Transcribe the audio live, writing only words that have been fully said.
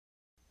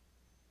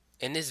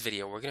In this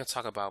video, we're going to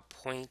talk about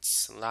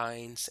points,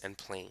 lines, and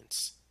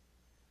planes,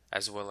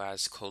 as well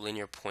as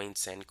collinear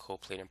points and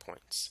coplanar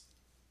points.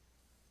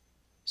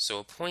 So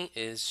a point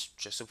is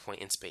just a point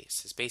in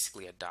space. It's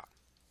basically a dot.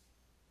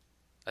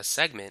 A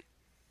segment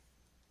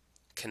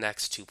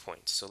connects 2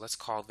 points. So let's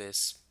call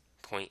this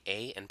point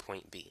A and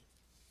point B.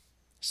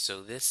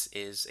 So this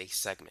is a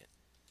segment.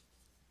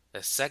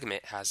 A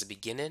segment has a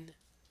beginning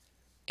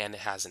and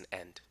it has an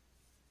end.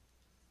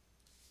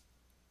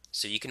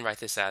 So you can write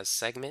this as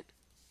segment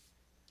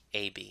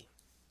AB.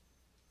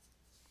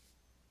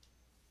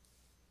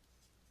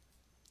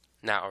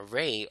 Now a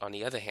ray, on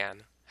the other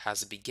hand,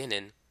 has a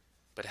beginning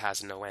but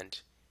has no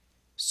end.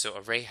 So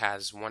a ray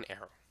has one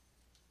arrow.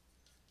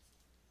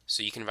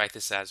 So you can write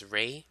this as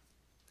ray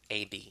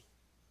AB.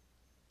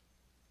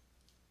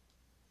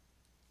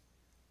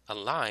 A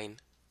line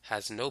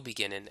has no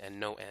beginning and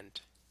no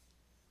end.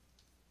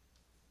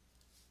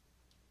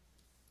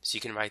 So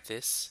you can write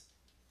this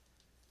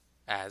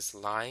as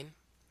line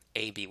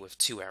AB with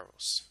 2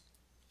 arrows.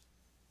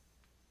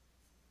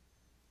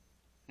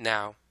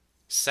 Now,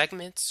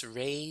 segments,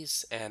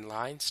 rays, and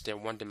lines, they're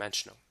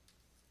one-dimensional.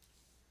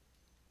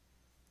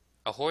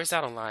 A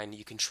horizontal line,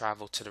 you can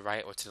travel to the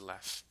right or to the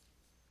left.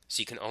 So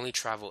you can only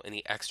travel in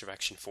the x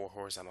direction for a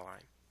horizontal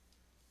line.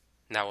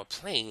 Now, a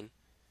plane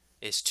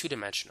is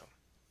two-dimensional.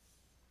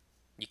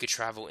 You could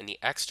travel in the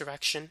x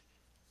direction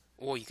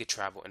or you could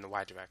travel in the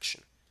y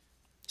direction.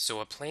 So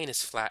a plane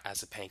is flat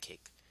as a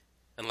pancake.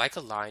 And like a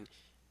line,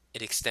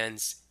 it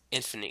extends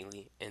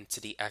infinitely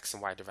into the x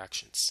and y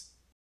directions.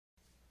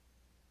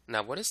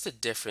 Now, what is the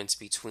difference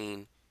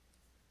between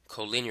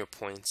collinear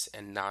points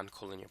and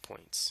non-collinear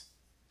points?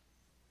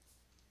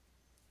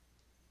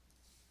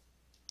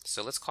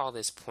 So let's call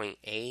this point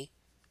A,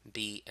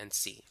 B, and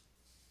C.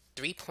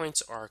 3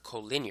 points are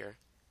collinear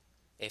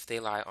if they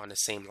lie on the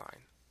same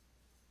line.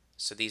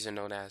 So these are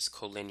known as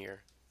collinear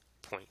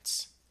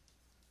points.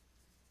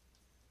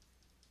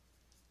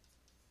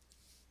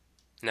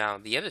 Now,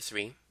 the other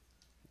 3,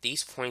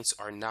 these points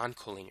are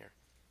non-collinear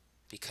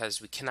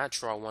because we cannot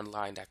draw one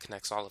line that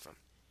connects all of them.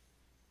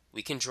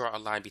 We can draw a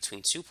line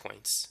between 2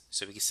 points,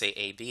 so we can say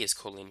AB is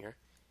collinear,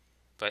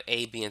 but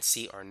A, B, and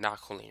C are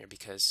not collinear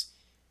because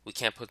we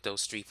can't put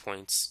those 3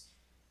 points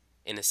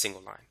in a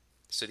single line.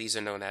 So these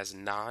are known as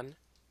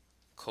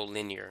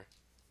non-collinear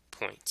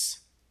points.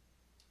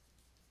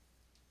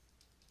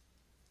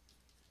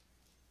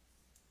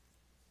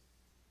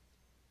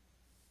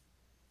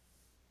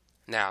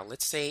 Now,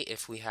 let's say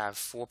if we have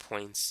 4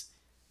 points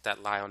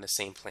that lie on the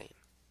same plane.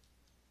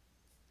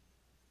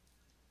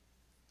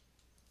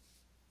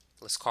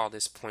 Let's call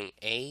this point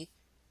A,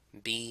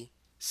 B,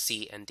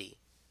 C, and D.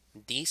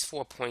 These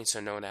 4 points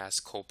are known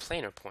as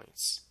coplanar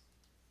points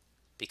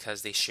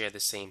because they share the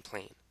same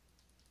plane.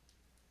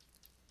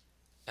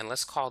 And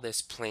let's call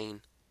this plane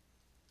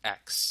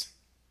X.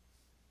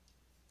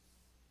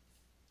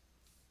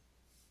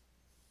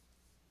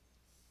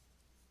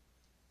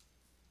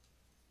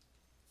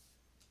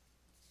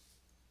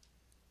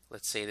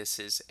 Let's say this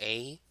is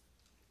A,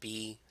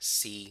 B,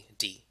 C,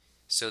 D.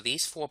 So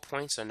these 4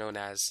 points are known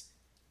as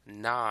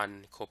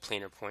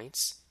non-coplanar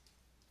points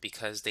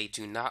because they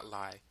do not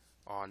lie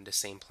on the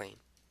same plane.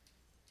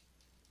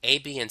 A,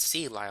 B, and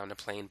C lie on the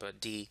plane, but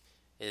D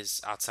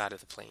is outside of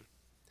the plane.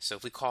 So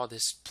if we call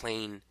this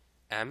plane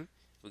M,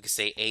 we could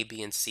say A,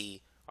 B, and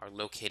C are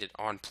located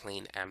on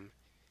plane M,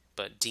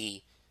 but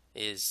D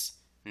is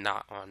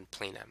not on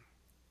plane M.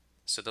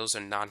 So those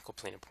are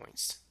non-coplanar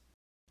points.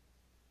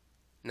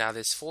 Now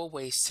there's 4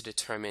 ways to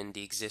determine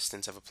the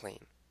existence of a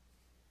plane.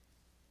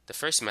 The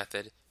first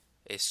method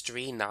is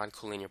 3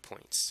 non-collinear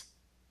points.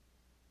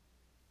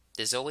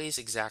 There's always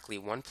exactly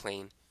one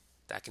plane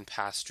that can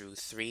pass through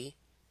 3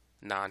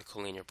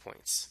 non-collinear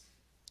points.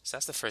 So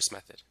that's the first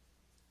method.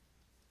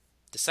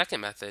 The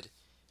second method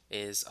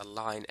is a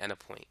line and a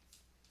point.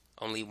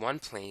 Only one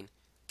plane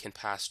can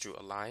pass through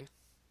a line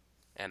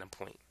and a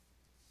point.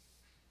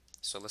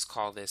 So let's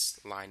call this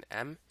line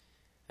M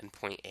and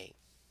point A.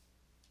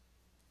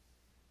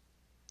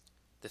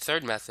 The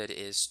third method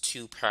is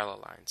 2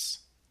 parallel lines.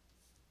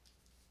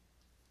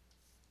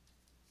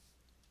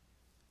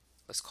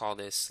 Let's call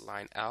this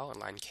line L and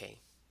line K.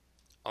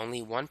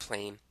 Only one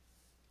plane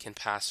can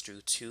pass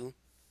through 2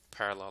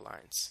 parallel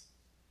lines.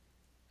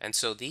 And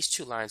so these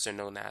 2 lines are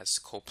known as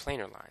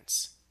coplanar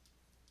lines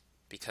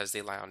because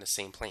they lie on the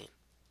same plane.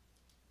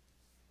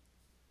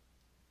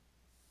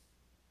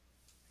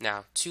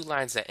 Now, 2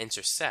 lines that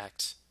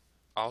intersect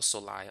also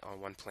lie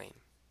on one plane.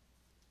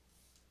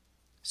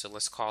 So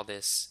let's call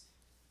this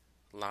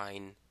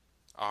line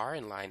R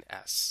and line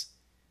S.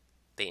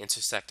 They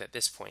intersect at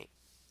this point,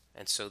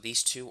 and so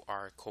these 2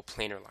 are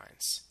coplanar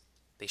lines.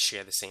 They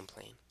share the same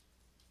plane.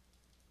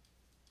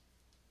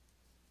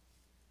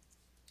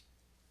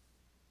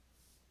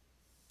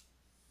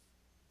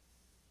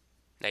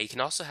 Now you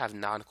can also have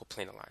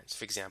non-coplanar lines.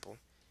 For example,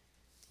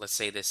 let's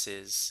say this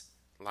is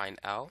line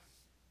L,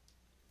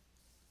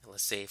 and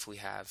let's say if we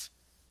have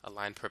a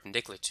line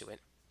perpendicular to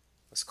it,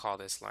 let's call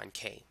this line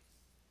K.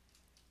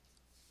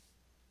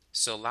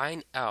 So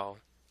line L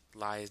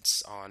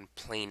lies on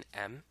plane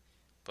M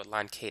but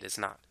line K does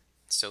not.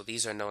 So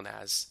these are known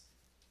as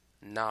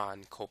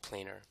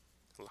non-coplanar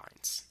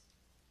lines.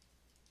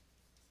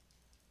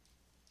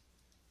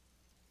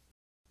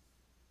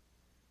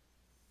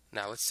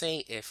 Now let's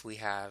say if we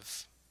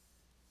have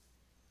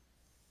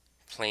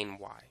plane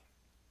Y,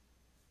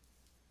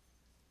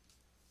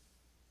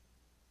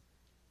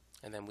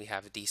 and then we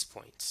have these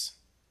points.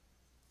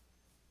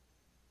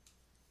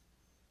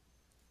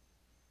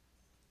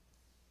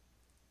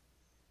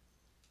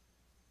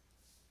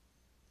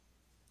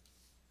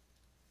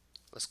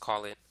 Let's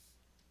call it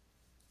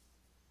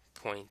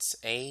points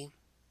A.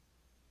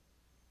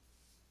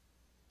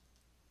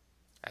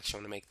 Actually,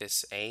 I'm going to make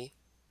this A,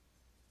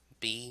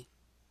 B,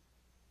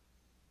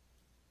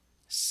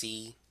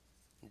 C,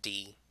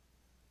 D.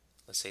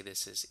 Let's say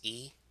this is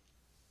E,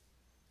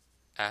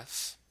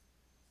 F,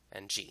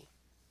 and G.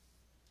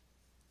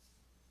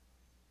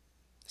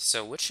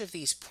 So which of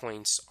these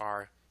points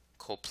are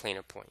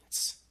coplanar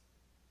points?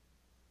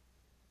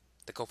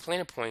 The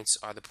coplanar points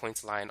are the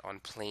points lying on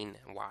plane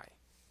Y.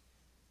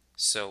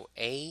 So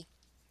A,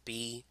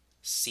 B,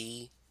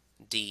 C,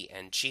 D,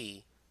 and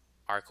G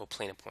are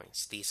coplanar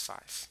points, these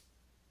 5.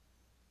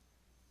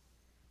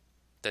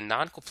 The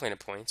non-coplanar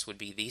points would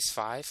be these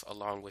 5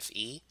 along with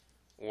E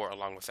or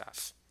along with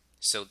F.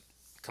 So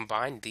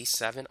combined, these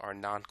 7 are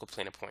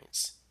non-coplanar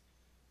points.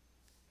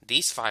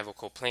 These 5 are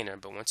coplanar,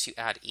 but once you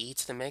add E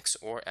to the mix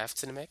or F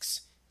to the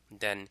mix,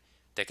 then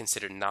they're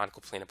considered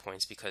non-coplanar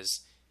points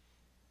because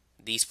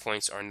these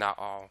points are not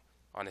all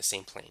on the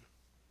same plane.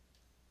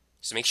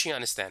 So make sure you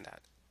understand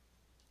that.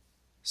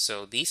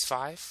 So these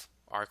 5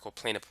 are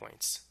coplanar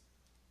points.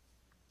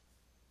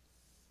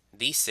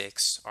 These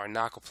 6 are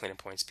not coplanar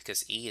points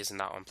because E is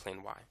not on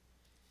plane Y.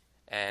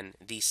 And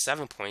these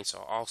 7 points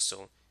are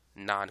also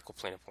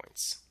non-coplanar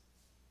points.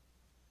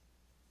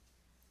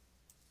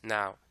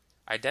 Now,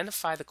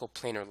 identify the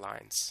coplanar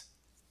lines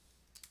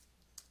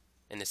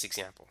in this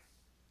example.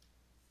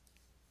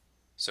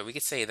 So we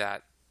could say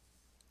that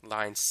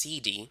line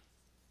CD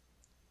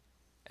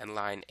and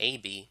line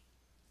AB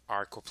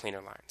are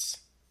coplanar lines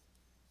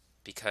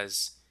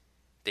because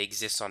they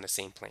exist on the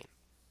same plane.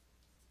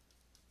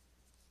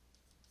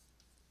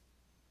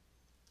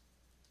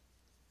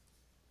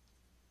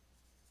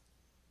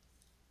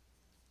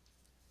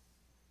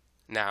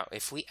 Now,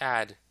 if we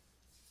add,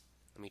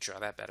 let me draw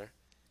that better.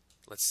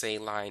 Let's say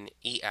line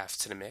EF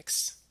to the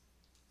mix.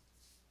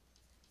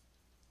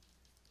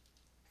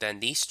 Then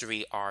these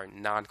 3 are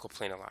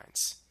non-coplanar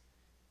lines.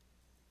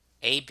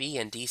 AB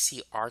and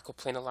DC are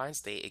coplanar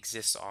lines. They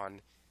exist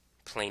on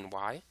plane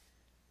Y.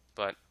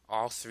 But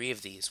all 3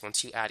 of these,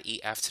 once you add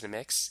EF to the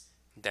mix,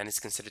 then it's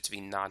considered to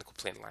be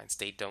non-coplanar lines.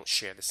 They don't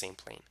share the same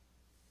plane.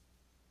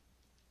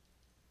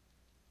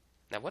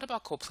 Now, what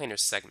about coplanar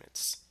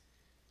segments?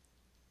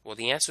 Well,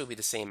 the answer will be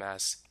the same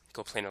as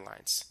coplanar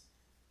lines.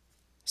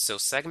 So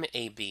segment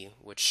AB,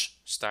 which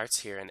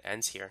starts here and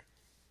ends here,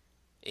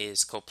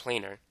 is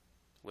coplanar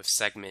with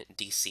segment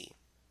DC.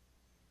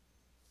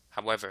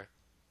 However,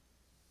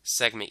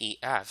 segment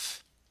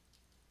EF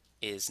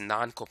is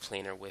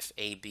non-coplanar with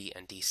AB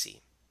and DC.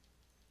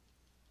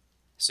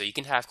 So you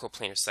can have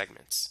coplanar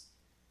segments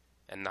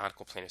and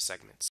non-coplanar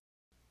segments.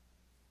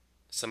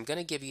 So I'm going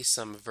to give you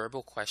some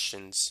verbal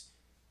questions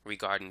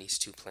regarding these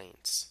 2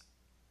 planes.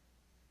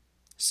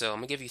 So I'm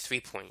going to give you 3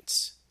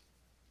 points.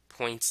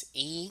 Points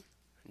E,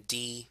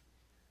 D,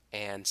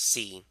 and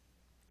C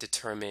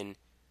determine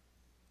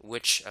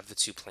which of the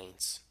 2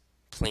 planes,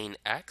 plane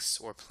X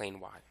or plane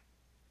Y.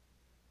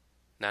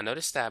 Now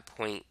notice that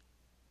point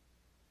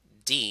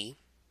D,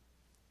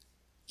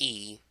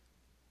 E,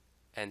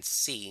 and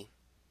C,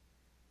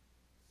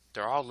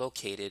 they're all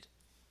located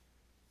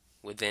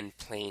within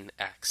plane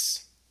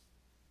X.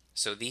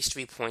 So these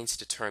 3 points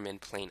determine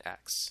plane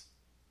X.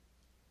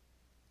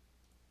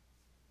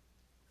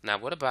 Now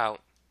what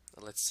about,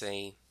 let's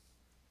say,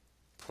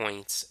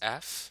 points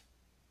F,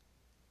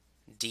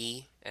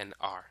 D, and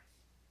R?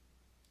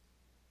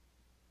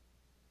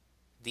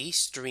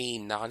 These 3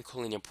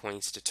 non-collinear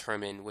points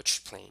determine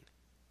which plane.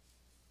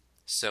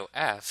 So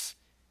F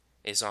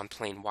is on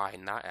plane Y,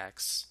 not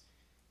X.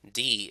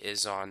 D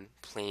is on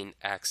plane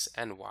X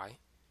and Y.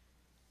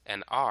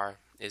 And R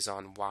is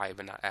on Y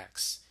but not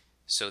X.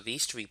 So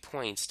these 3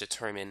 points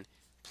determine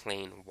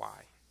plane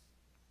Y.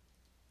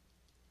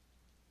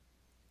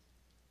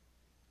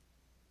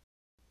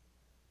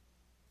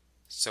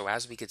 So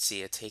as we could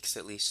see, it takes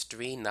at least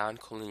 3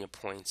 non-collinear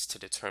points to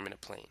determine a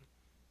plane.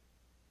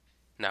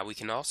 Now we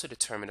can also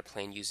determine a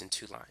plane using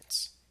 2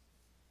 lines.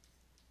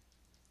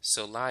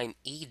 So line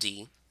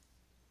ED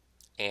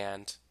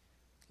and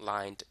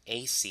line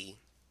AC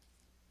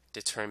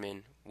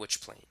determine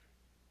which plane.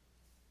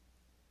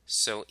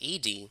 So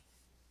ED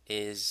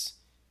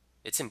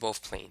it's in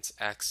both planes,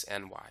 X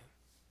and Y.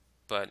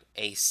 But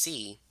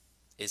AC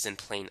is in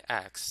plane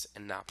X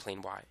and not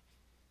plane Y.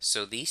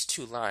 So these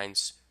 2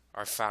 lines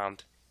are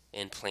found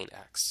in plane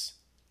X.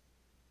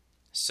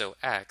 So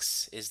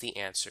X is the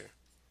answer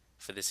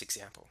for this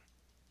example.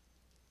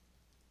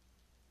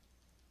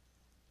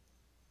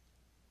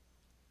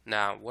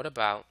 Now, what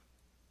about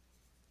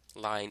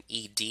line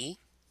ED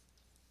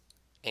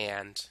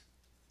and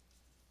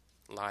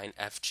line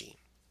FG.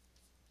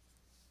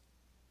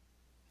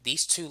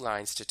 These two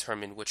lines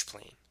determine which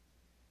plane.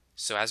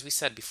 So as we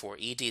said before,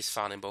 ED is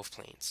found in both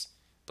planes,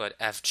 but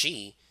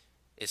FG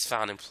is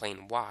found in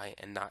plane Y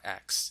and not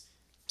X.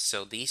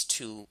 So these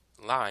two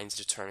lines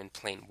determine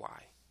plane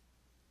Y.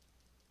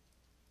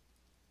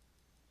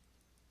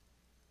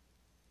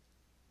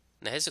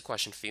 Now here's a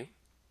question for you.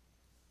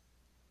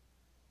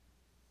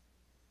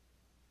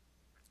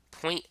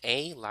 Point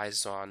A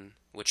lies on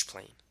which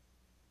plane?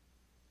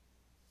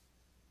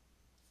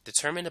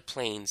 Determine the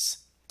planes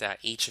that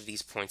each of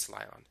these points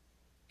lie on.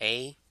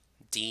 A,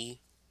 D,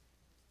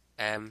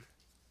 M,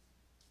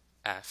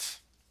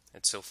 F,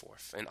 and so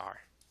forth, and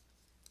R.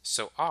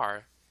 So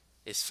R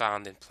is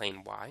found in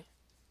plane Y.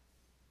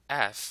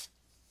 F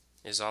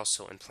is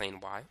also in plane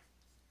Y.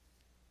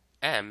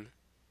 M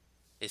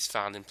is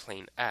found in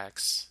plane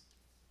X.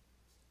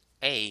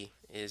 A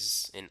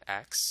is in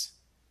X.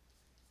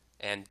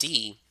 And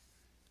D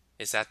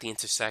is at the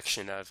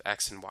intersection of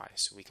X and Y.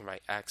 So we can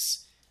write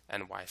X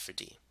and Y for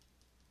D.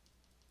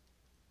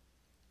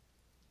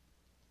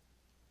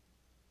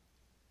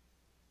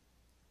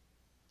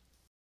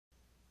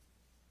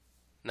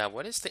 Now,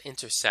 what is the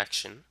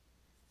intersection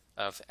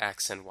of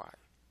X and Y?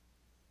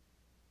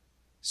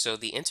 So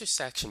the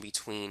intersection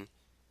between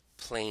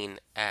plane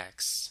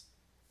X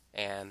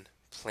and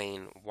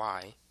plane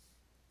Y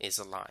is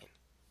a line.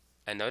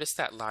 And notice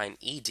that line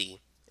ED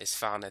is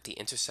found at the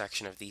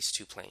intersection of these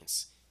two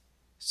planes.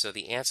 So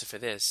the answer for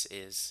this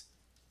is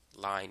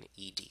line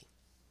ED.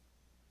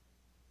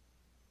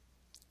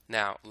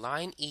 Now,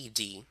 line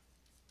ED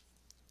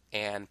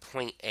and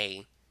point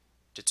A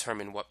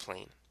determine what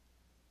plane?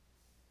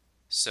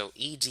 So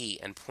ED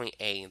and point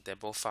A, they're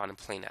both found in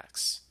plane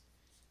X.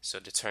 So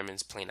it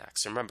determines plane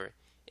X. Remember,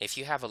 if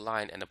you have a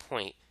line and a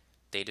point,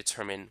 they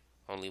determine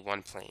only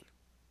one plane.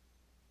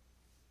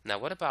 Now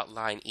what about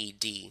line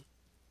ED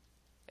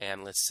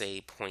and let's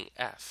say point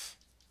F?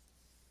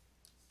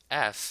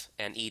 F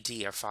and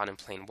ED are found in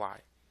plane Y.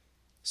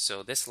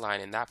 So this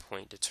line and that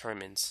point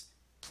determines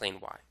plane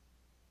Y.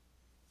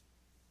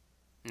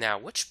 Now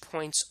which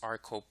points are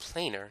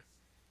coplanar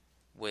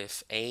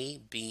with A,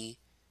 B,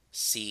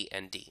 C,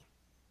 and D?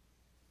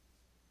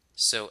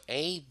 So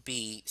A,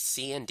 B,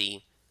 C, and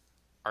D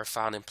are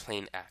found in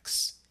plane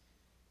X.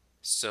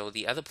 So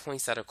the other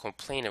points that are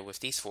coplanar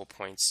with these 4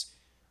 points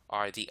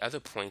are the other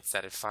points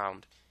that are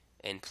found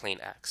in plane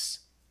X.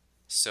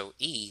 So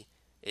E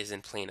is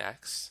in plane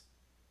X.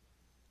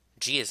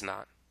 G is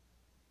not.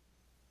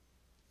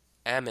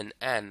 M and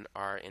N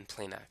are in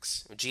plane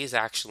X. G is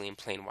actually in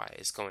plane Y,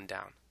 it's going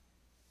down.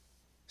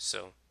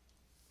 So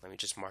let me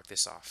just mark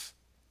this off.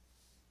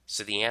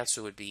 So the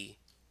answer would be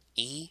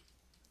E,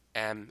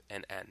 M,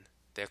 and N.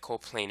 They're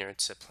coplanar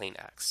to plane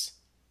X.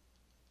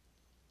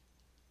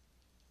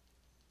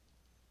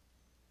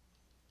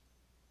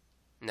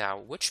 Now,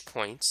 which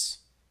points,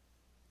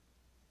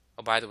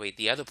 oh, by the way,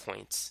 the other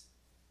points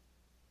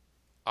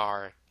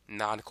are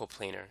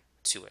non-coplanar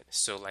to it.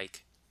 So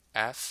like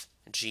F,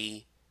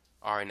 G,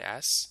 R, and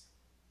S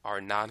are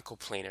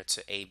non-coplanar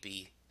to A,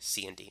 B,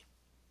 C, and D.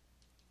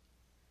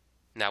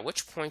 Now,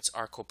 which points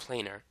are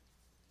coplanar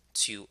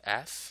to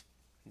F,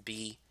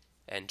 B,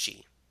 and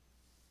G?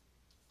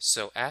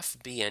 So F,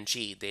 B, and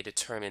G, they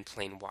determine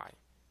plane Y.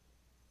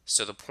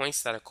 So the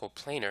points that are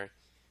coplanar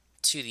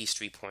to these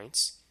 3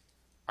 points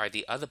are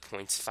the other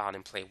points found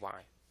in plane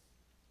Y.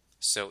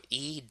 So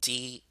E,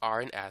 D, R,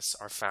 and S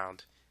are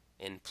found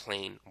in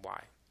plane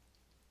Y.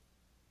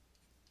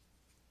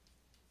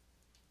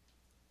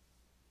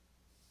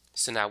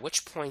 So now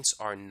which points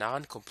are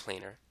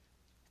non-coplanar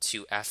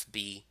to F,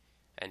 B,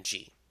 and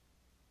G?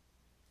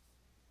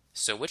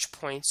 So which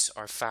points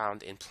are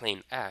found in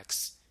plane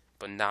X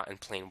but not in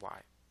plane Y?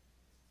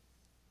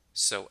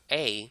 So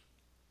A,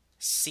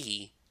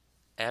 C,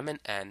 M, and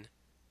N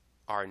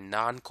are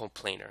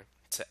non-coplanar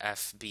to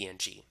F, B, and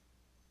G.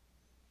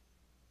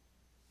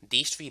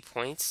 These 3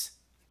 points,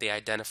 they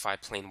identify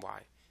plane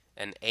Y,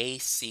 and A,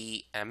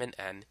 C, M, and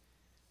N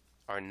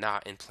are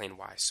not in plane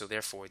Y. So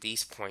therefore,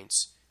 these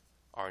points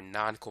are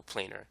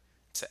non-coplanar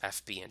to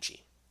F, B, and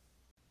G.